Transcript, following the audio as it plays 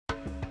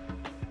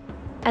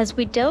As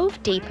we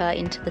delve deeper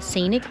into the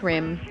Scenic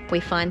Rim, we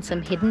find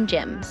some hidden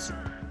gems.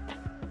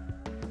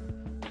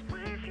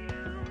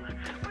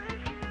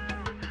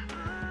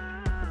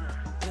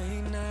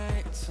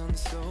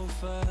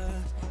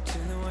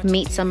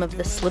 Meet some of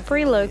the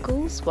slippery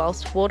locals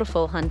whilst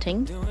waterfall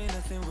hunting.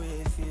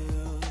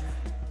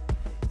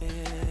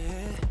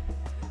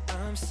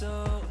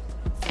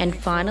 And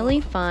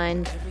finally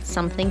find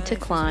something to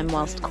climb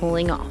whilst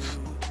cooling off.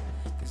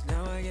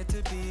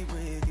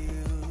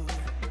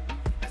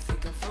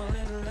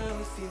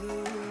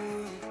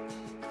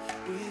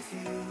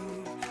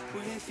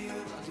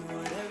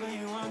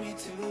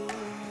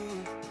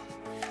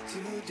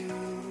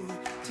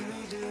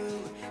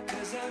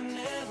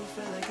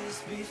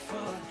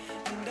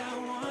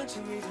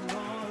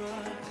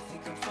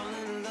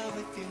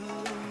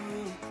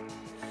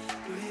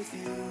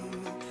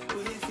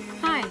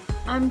 Hi,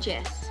 I'm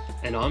Jess.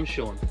 And I'm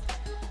Shaun.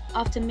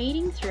 After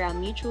meeting through our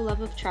mutual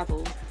love of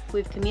travel,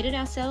 we've committed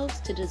ourselves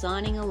to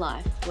designing a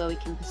life where we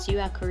can pursue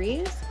our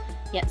careers,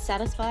 yet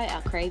satisfy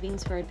our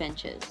cravings for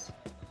adventures.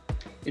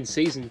 In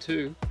Season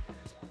 2,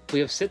 we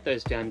have set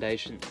those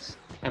foundations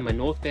and we're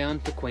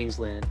northbound for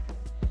Queensland.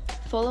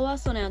 Follow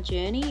us on our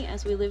journey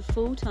as we live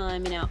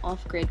full-time in our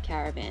off-grid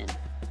caravan.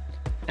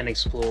 And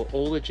explore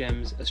all the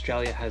gems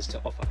Australia has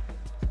to offer.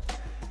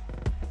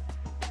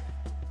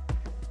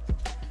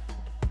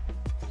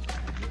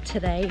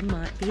 Today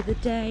might be the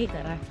day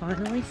that I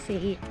finally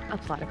see a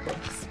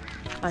platypus.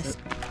 I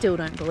still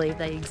don't believe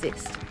they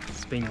exist.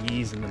 It's been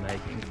years in the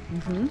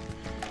making.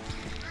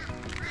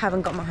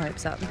 Haven't got my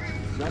hopes up.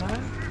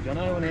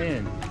 Jono and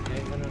Anne. Yeah,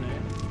 Jono and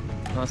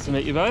Anne. Nice to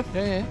meet you both.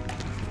 Yeah.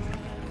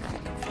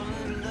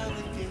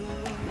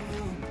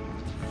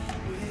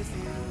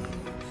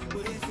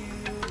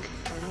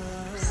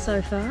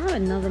 So far,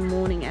 another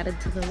morning added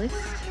to the list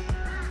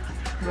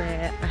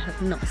where I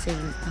have not seen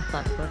a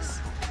platypus.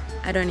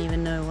 I don't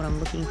even know what I'm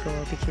looking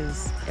for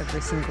because every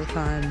single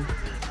time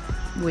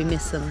we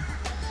miss them.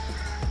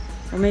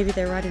 Or maybe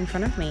they're right in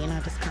front of me and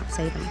I just can't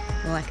see them.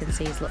 All I can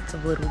see is lots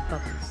of little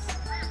bubbles.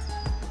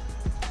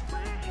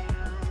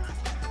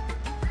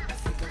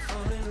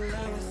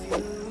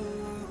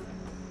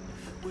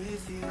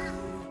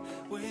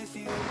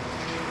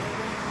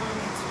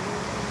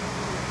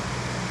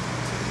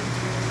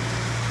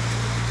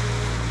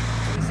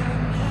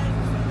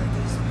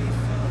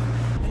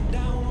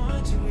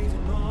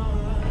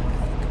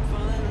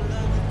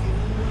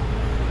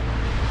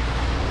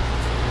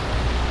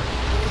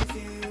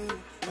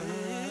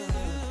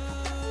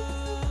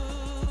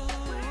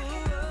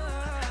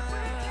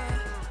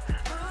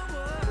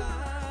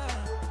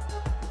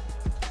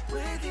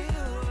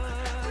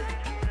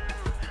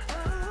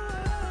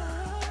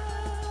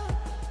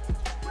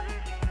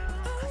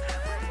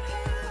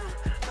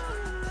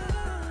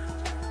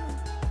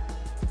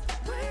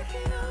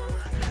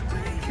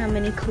 How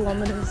many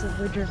kilometres have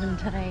we driven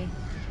today?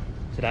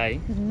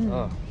 Today?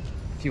 Oh, a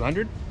few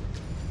hundred.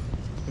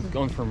 We've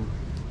gone from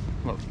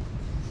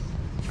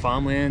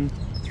farmland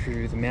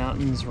through the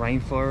mountains,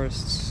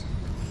 rainforests.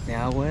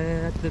 Now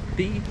we're at the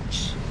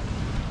beach.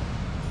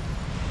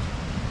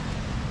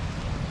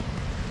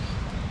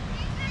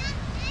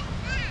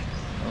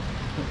 Oh,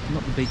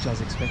 not the beach I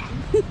was expecting.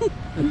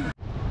 I don't know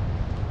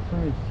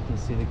if you can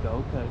see the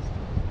Gold Coast.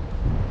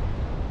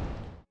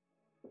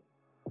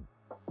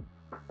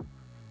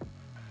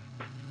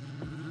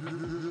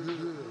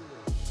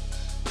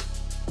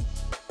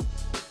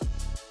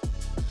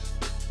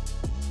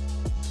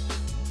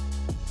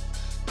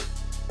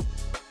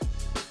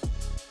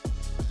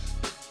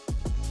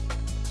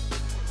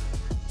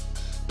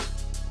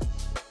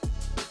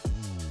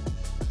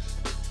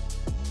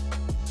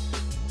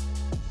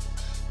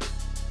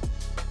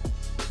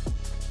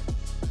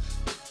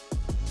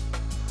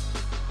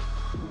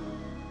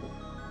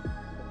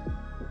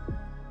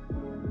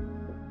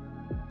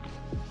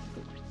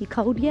 You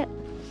cold yet?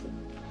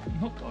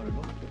 Not cold at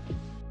all.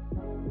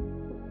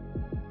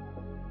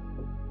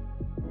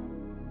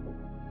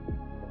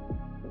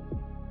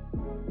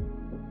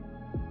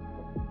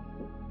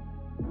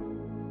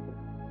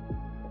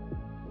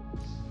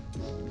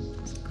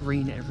 It's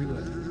green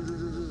everywhere.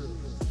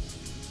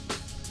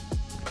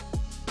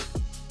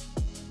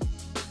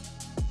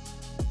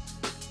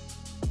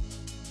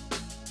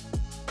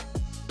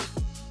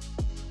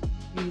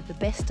 The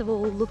best of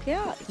all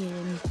lookout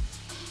in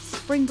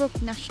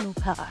Springbrook National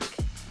Park.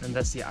 And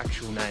that's the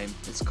actual name.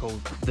 It's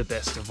called the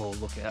Best of All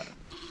Lookout.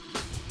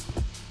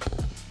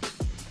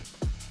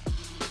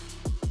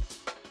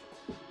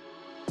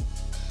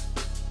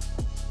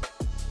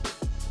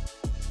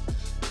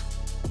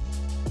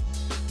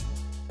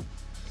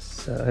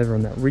 So over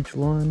on that ridge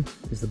line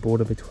is the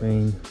border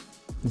between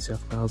New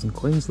South Wales and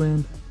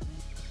Queensland.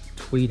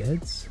 Tweed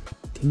Heads,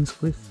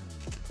 Kingscliff,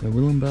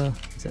 Willumba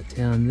is that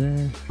town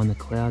there. On the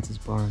clouds is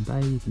Byron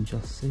Bay, you can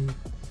just see.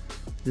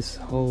 This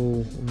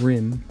whole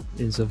rim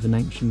is of an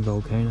ancient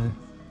volcano.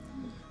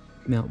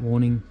 Mount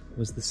Warning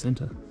was the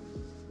centre.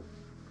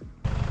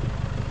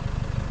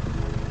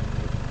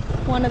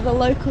 One of the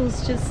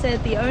locals just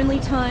said the only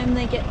time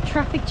they get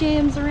traffic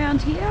jams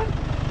around here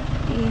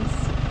is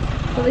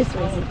for this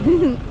reason.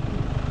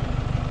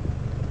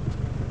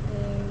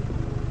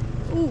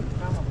 Ooh.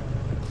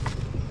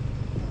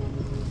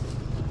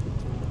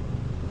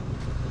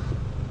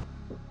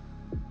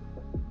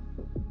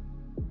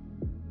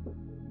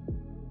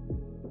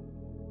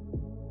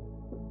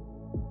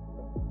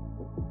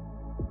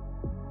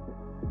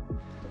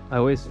 I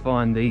always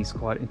find these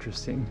quite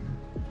interesting.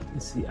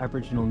 It's the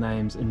Aboriginal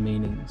names and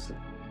meanings.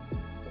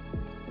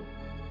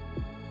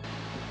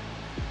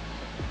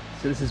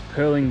 So this is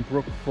Purling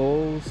Brook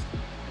Falls.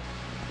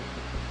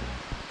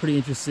 Pretty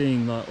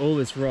interesting, like all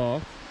this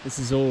rock, this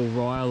is all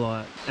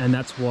rhyolite, and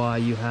that's why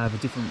you have a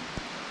different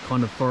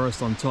kind of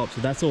forest on top.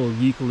 So that's all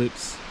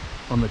eucalypts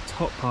on the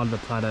top part of the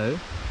plateau,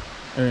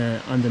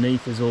 and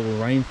underneath is all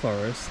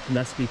rainforest, and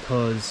that's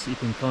because you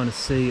can kind of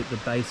see at the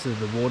base of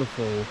the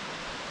waterfall,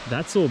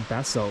 that's all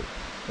basalt.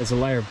 There's a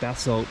layer of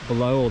basalt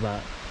below all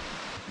that.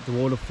 The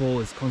waterfall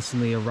is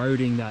constantly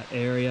eroding that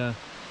area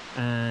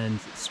and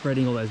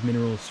spreading all those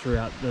minerals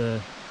throughout the,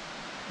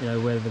 you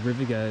know, where the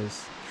river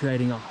goes,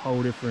 creating a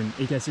whole different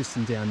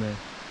ecosystem down there.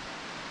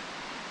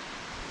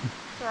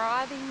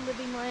 Thriving,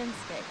 living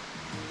landscape.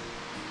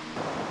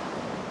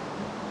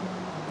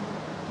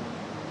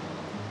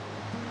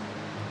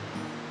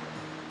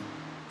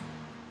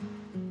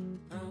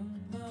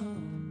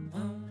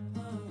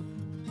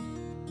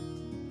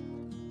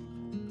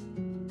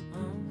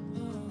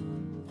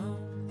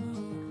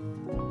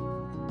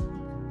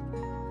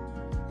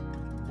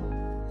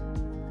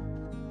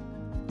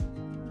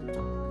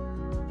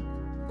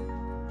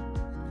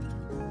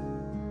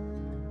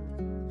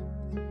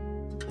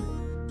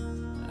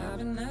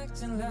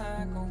 Acting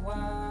like a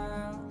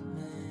wild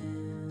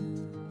man,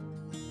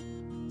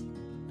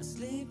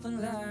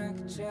 sleeping like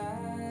a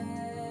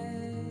child.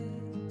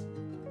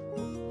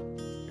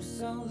 You're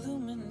so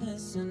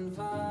luminous and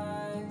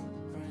vibrant.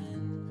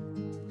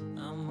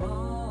 I'm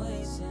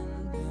always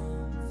in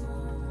bloom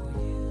for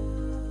you.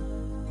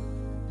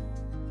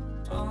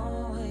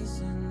 Always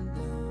in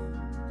bloom.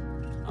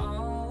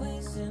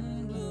 Always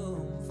in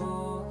bloom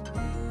for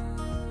you.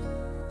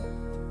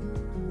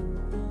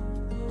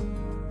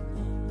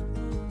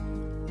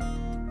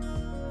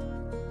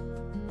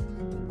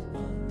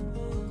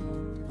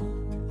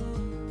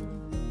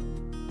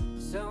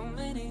 So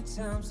many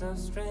times I've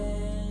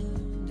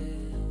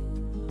stranded,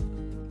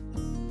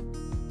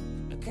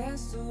 a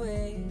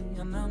castaway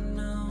on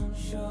unknown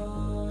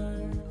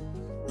shore.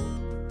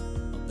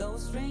 Although a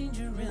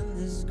stranger in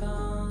this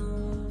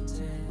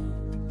continent,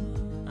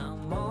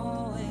 I'm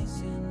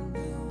always in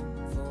bloom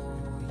for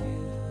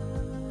you.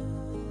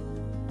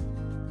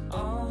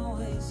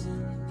 Always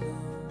in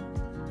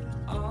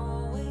bloom,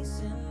 always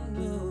in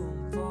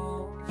bloom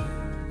for you.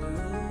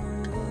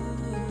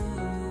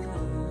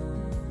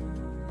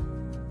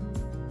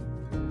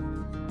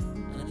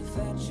 An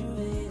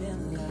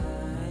infatuated light.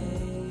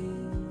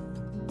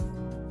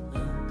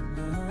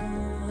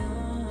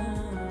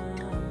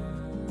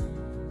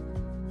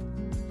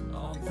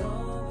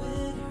 Although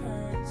it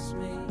hurts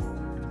me to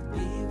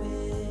be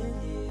with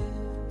you,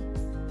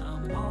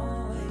 I'm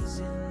always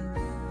in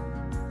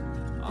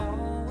bloom,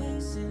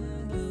 always in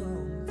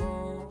bloom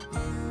for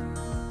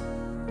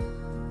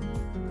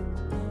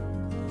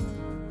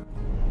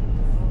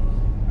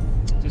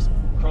you. Just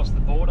crossed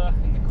the border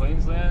into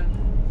Queensland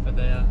for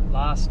the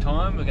last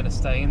time. We're going to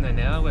stay in there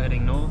now. We're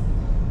heading north.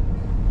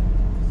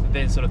 We've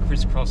been sort of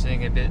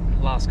crisscrossing a bit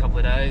the last couple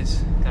of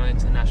days, going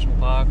into the national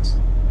parks.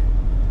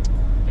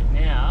 But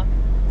now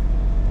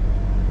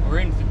we're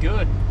in for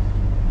good.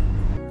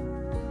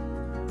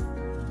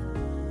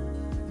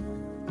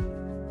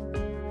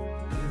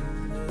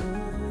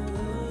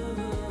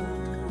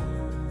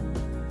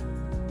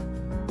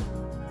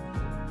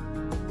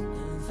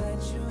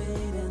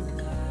 Infatuated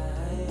light.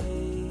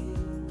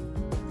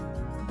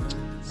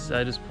 So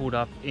I just pulled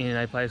up in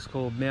a place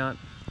called Mt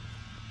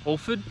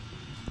Alford.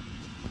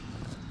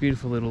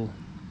 Beautiful little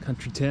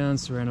country town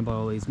surrounded by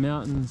all these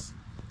mountains.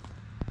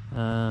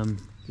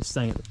 Just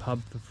staying at the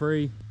pub for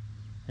free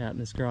out in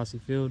this grassy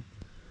field.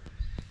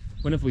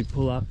 Whenever we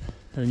pull up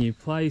at a new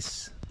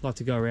place, I like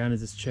to go around and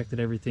just check that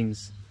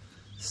everything's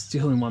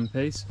still in one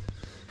piece.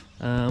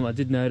 I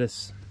did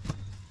notice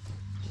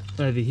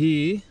over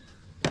here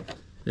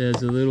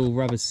there's a little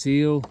rubber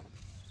seal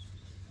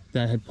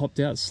that had popped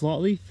out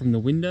slightly from the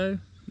window,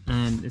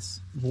 and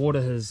this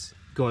water has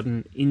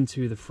gotten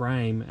into the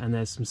frame and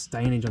there's some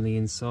stainage on the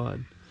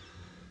inside.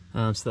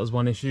 So that was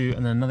one issue.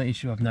 And then another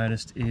issue I've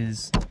noticed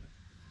is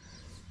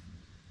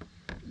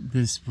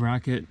this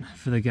bracket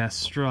for the gas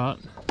strut.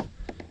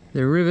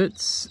 The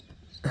rivets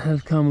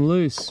have come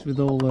loose with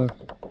all the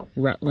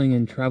rattling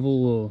and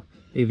travel, or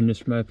even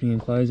just from opening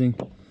and closing.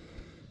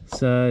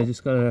 So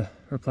just got to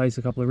replace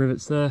a couple of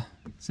rivets there.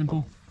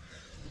 Simple.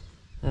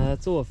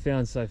 That's all I've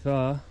found so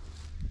far.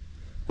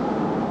 So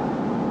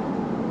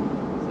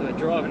we're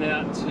driving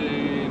out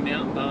to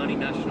Mount Barney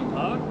National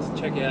Park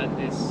to check out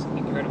this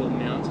incredible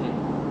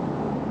mountain.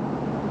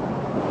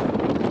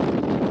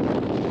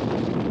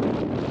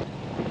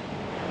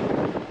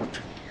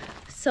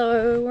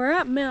 So we're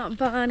at Mount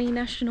Barney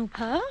National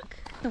Park.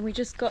 and we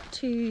just got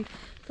to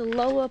the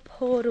Lower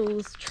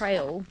Portals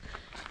Trail.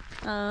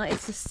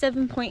 It's a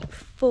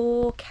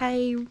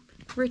 7.4k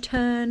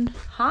return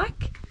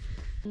hike,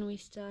 and we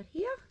start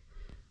here,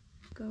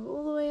 go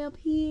all the way up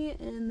here,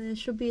 and there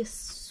should be a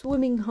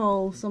swimming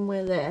hole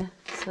somewhere there.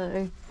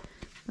 So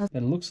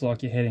it looks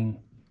like you're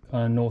heading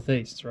kind of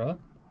northeast, right?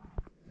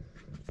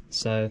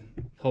 So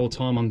the whole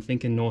time I'm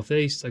thinking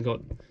northeast. I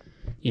got,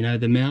 you know,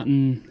 the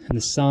mountain and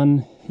the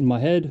sun in my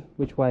head,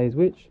 which way is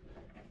which.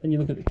 Then you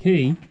look at the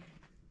key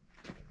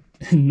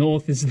and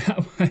north is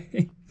that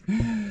way.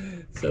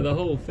 So the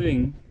whole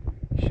thing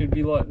should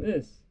be like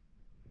this.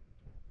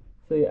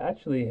 So you're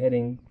actually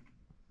heading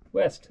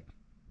west.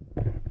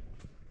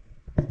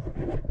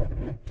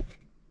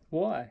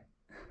 Why?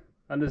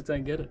 I just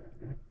don't get it.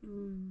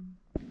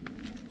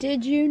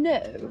 did you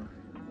know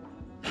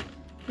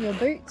your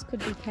boots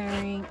could be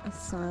carrying a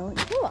silent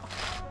killer?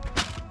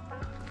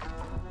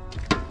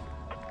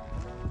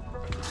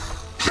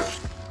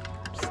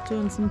 Just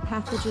doing some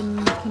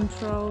pathogen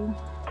control.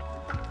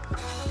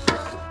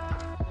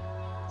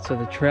 So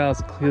the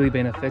trail's clearly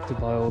been affected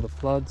by all the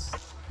floods,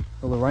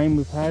 all the rain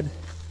we've had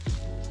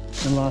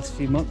in the last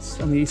few months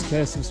on the east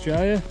coast of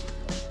Australia.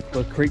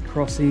 The creek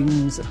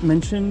crossings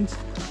mentioned,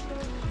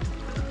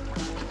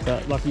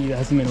 but lucky there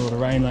hasn't been a lot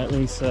of rain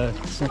lately, so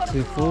it's not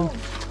too full.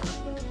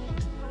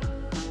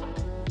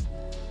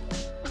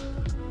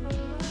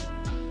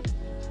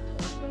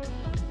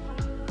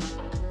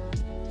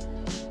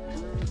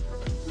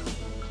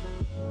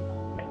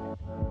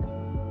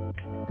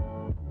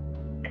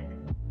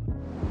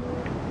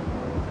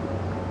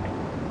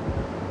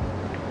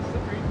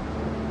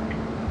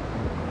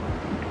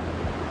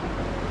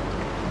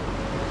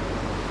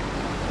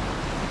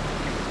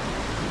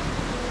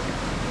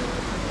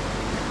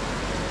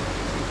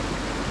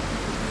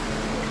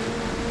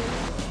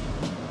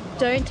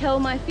 Don't tell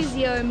my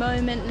physio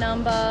moment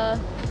number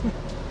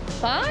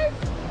 5?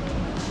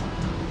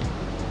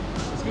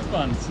 It's good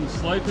fun. Some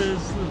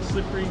slopers, a little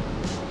slippery.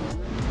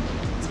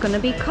 It's gonna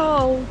be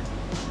cold.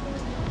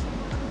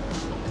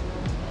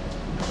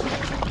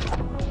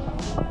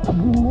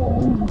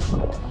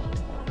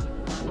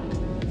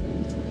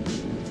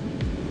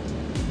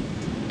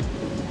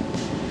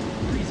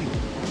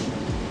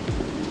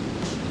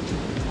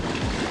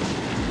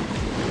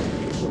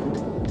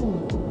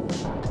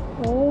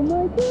 Oh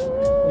my god!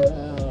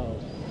 Wow.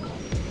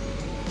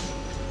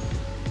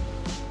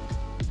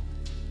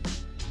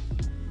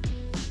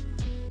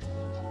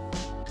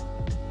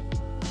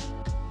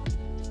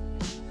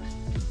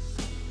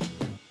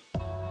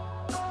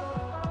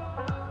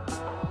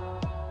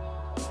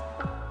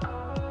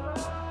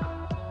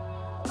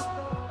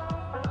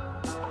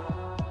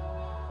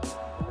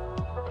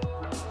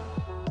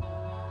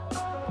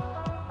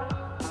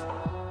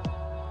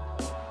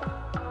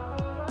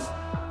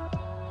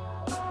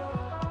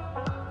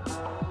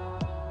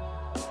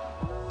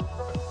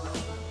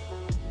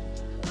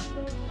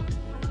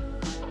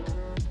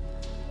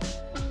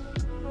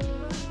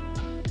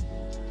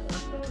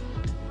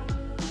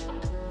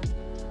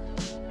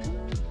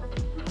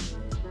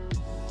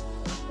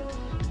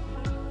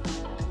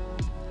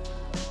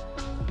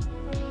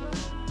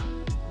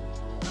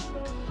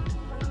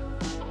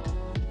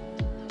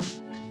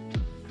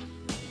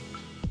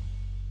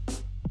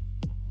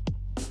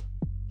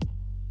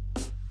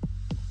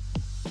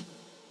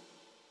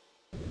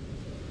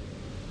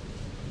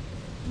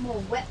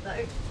 More wet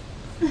though.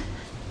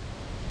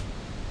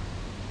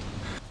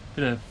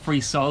 Bit of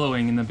free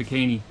soloing in the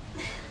bikini.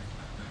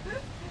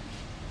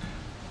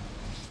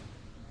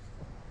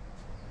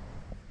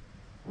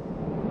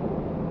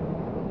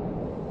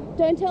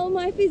 Don't tell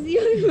my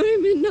physio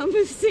moment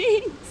number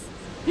 6.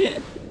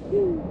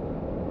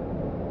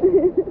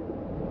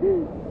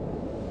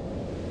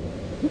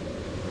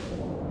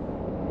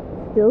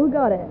 Still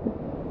got it.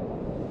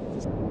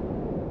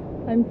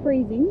 I'm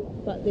freezing,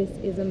 but this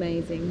is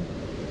amazing.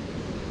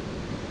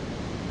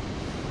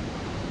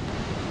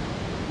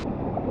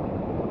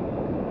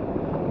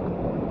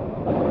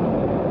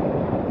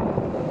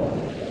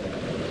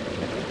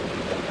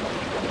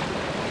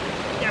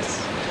 Yes!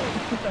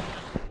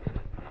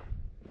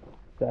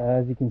 So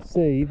as you can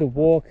see, the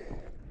walk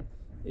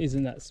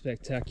isn't that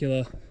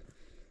spectacular.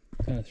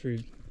 Kind of through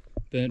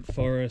burnt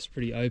forest,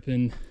 pretty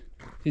open.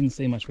 Didn't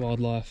see much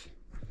wildlife.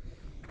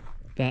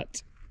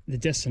 But the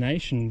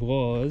destination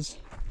was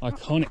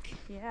iconic.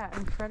 Yeah,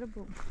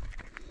 incredible.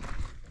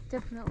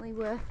 Definitely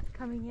worth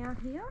coming out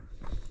here.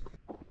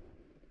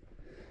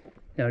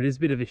 Now it is a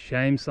bit of a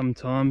shame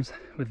sometimes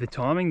with the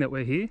timing that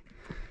we're here.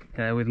 You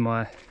know, with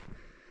my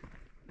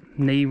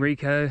knee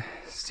reco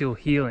still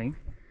healing,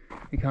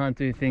 you can't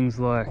do things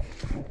like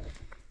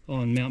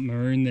on Mount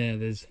Maroon there.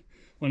 There's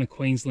one of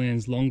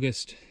Queensland's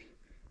longest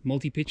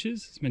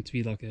multi-pitches. It's meant to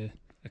be like a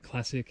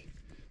classic.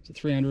 Is it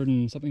 300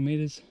 and something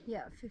meters?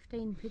 Yeah,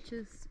 15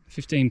 pitches.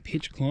 15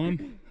 pitch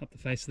climb up the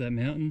face of that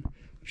mountain,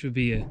 which would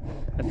be a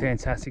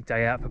fantastic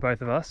day out for both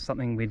of us.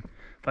 Something we'd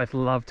both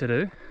love to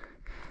do.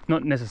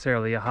 Not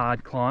necessarily a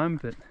hard climb,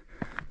 but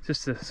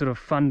just a sort of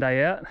fun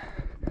day out.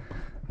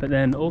 But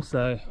then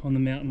also on the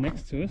mountain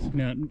next to us,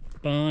 Mount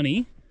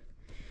Barney,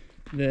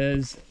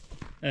 there's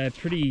a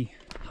pretty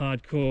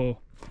hardcore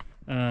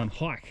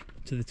hike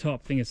to the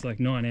top. I think it's like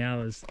 9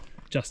 hours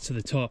just to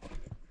the top.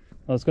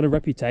 Well, it's got a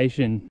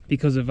reputation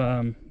because of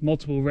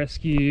multiple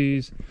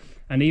rescues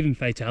and even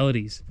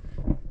fatalities,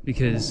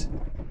 because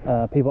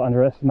people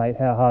underestimate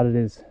how hard it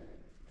is.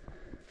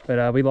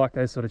 But we like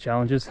those sort of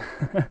challenges.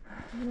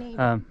 You need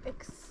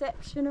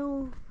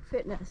exceptional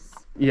fitness.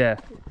 Yeah,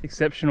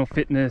 exceptional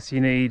fitness.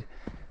 You need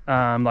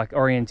like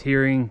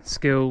orienteering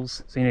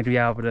skills, so you need to be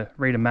able to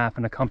read a map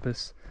and a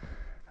compass,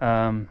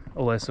 all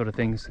those sort of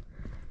things.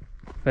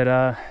 But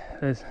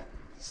there's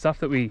stuff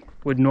that we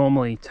would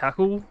normally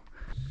tackle.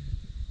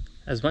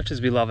 As much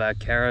as we love our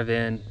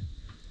caravan,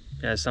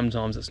 you know,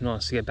 sometimes it's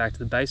nice to get back to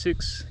the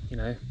basics. You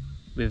know,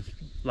 we've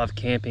loved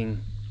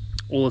camping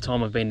all the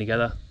time we've been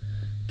together,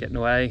 getting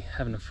away,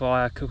 having a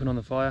fire, cooking on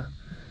the fire.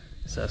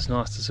 So it's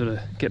nice to sort of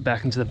get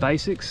back into the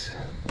basics.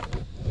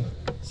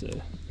 So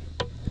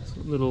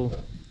little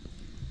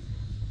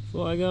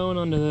fire going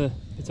under the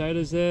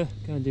potatoes there.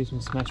 Go and do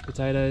some smashed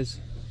potatoes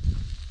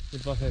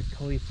with like a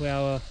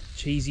cauliflower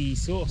cheesy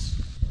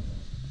sauce.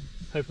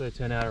 Hopefully they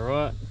turn out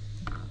alright.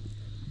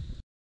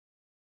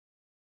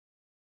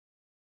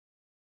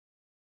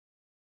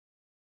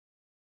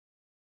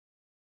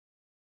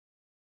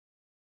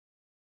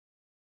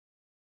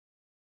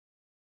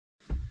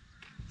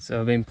 So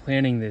I've been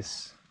planning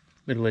this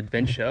little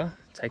adventure,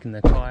 taking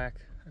the kayak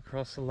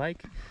across the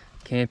lake,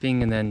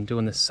 camping and then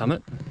doing the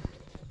summit.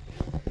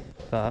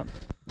 But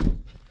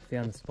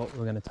found the spot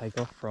we're going to take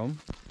off from,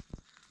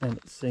 and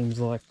it seems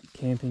like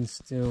camping's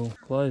still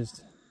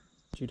closed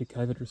due to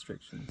COVID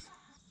restrictions.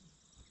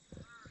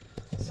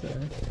 So,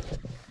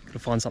 gotta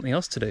find something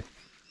else to do.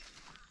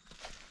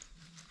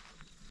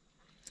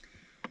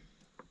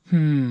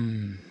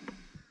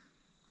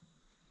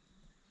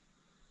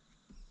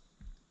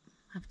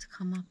 Have to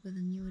come up with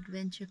a new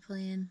adventure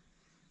plan.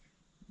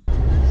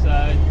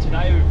 So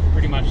today we've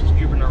pretty much just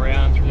driven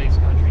around through these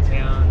country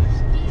towns,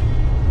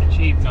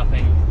 achieved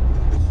nothing.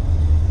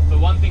 But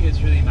one thing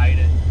that's really made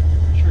it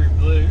true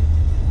blue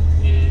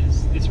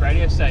is this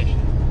radio station,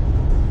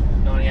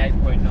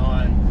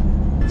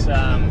 98.9. It's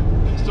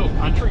still a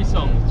country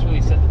song. It's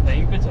really set the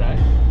theme for today.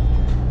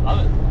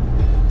 Love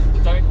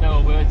it. Don't know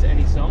a word to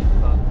any song,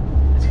 but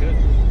it's good.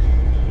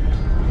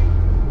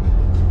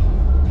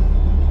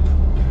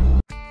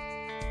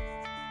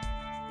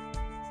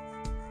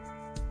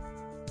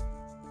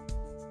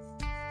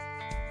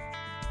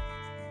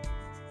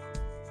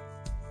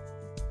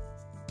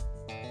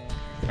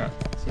 Alright,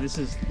 so this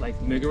is Lake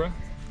Moogerah,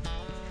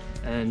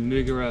 and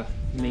Moogerah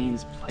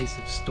means place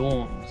of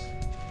storms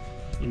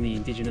in the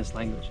indigenous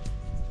language,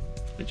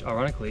 which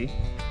ironically,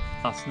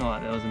 last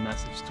night there was a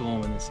massive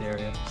storm in this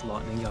area. There's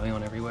lightning going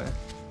on everywhere.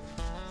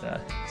 So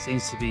it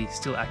seems to be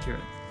still accurate.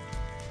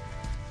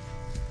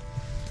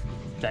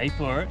 Day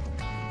for it.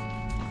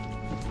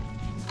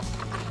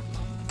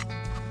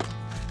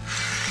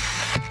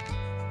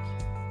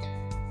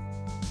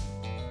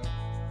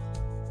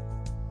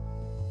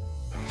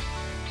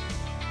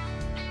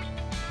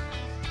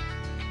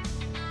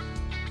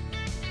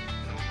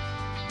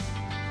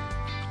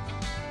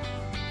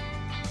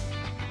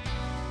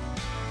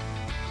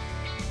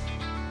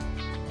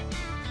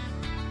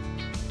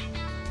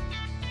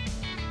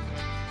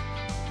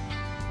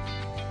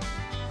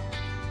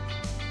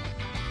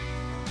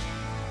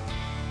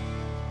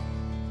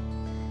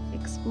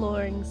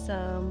 Exploring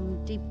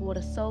some deep water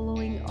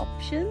soloing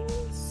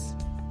options.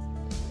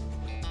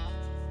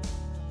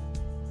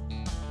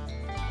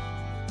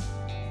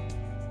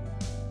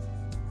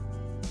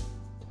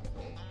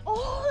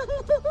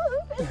 Oh,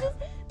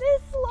 they're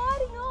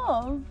sliding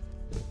off.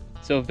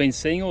 So I've been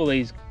seeing all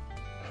these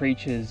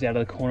creatures out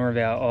of the corner of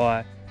our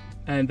eye,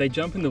 and they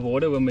jump in the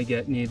water when we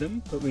get near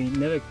them, but we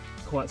never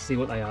quite see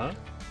what they are.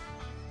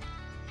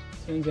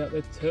 Turns out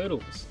they're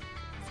turtles.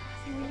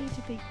 So we need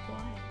to be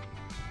quiet.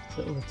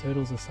 So all the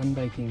turtles are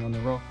sunbaking on the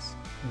rocks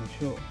on the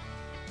shore.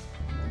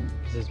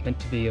 This is meant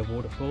to be a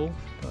waterfall,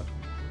 but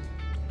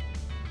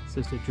it's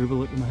just a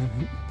dribble at the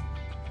moment.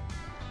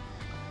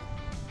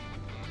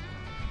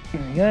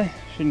 There we go,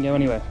 shouldn't go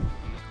anywhere.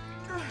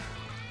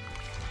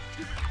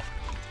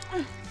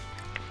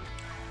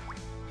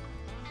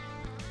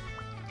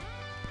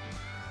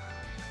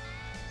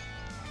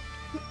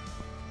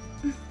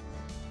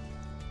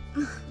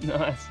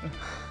 Nice.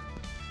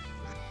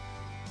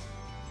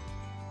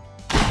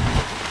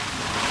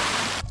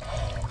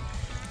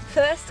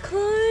 First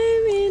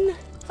climb in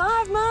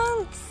 5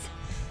 months.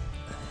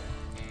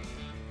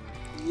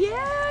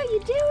 Yeah, you're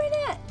doing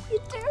it.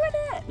 You're doing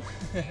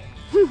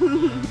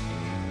it.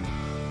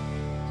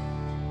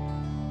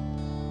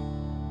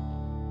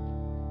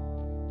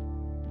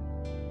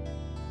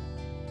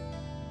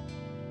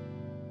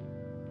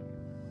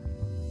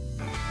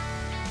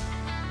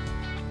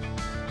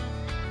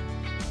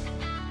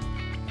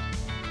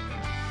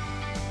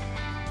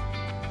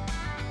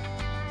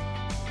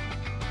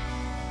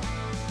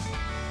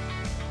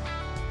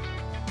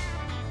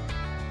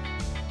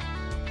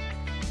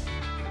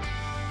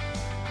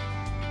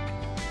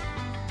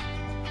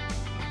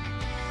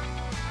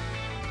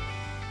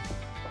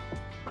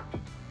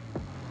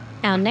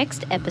 Our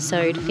next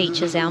episode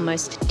features our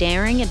most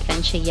daring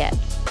adventure yet.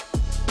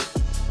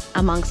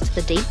 Amongst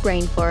the deep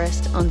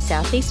rainforest on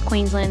southeast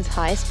Queensland's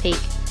highest peak,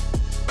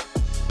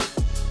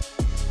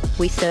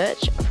 we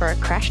search for a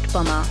crashed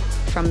bomber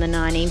from the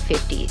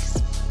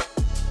 1950s.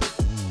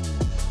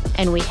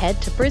 And we head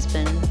to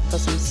Brisbane for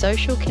some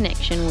social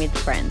connection with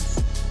friends.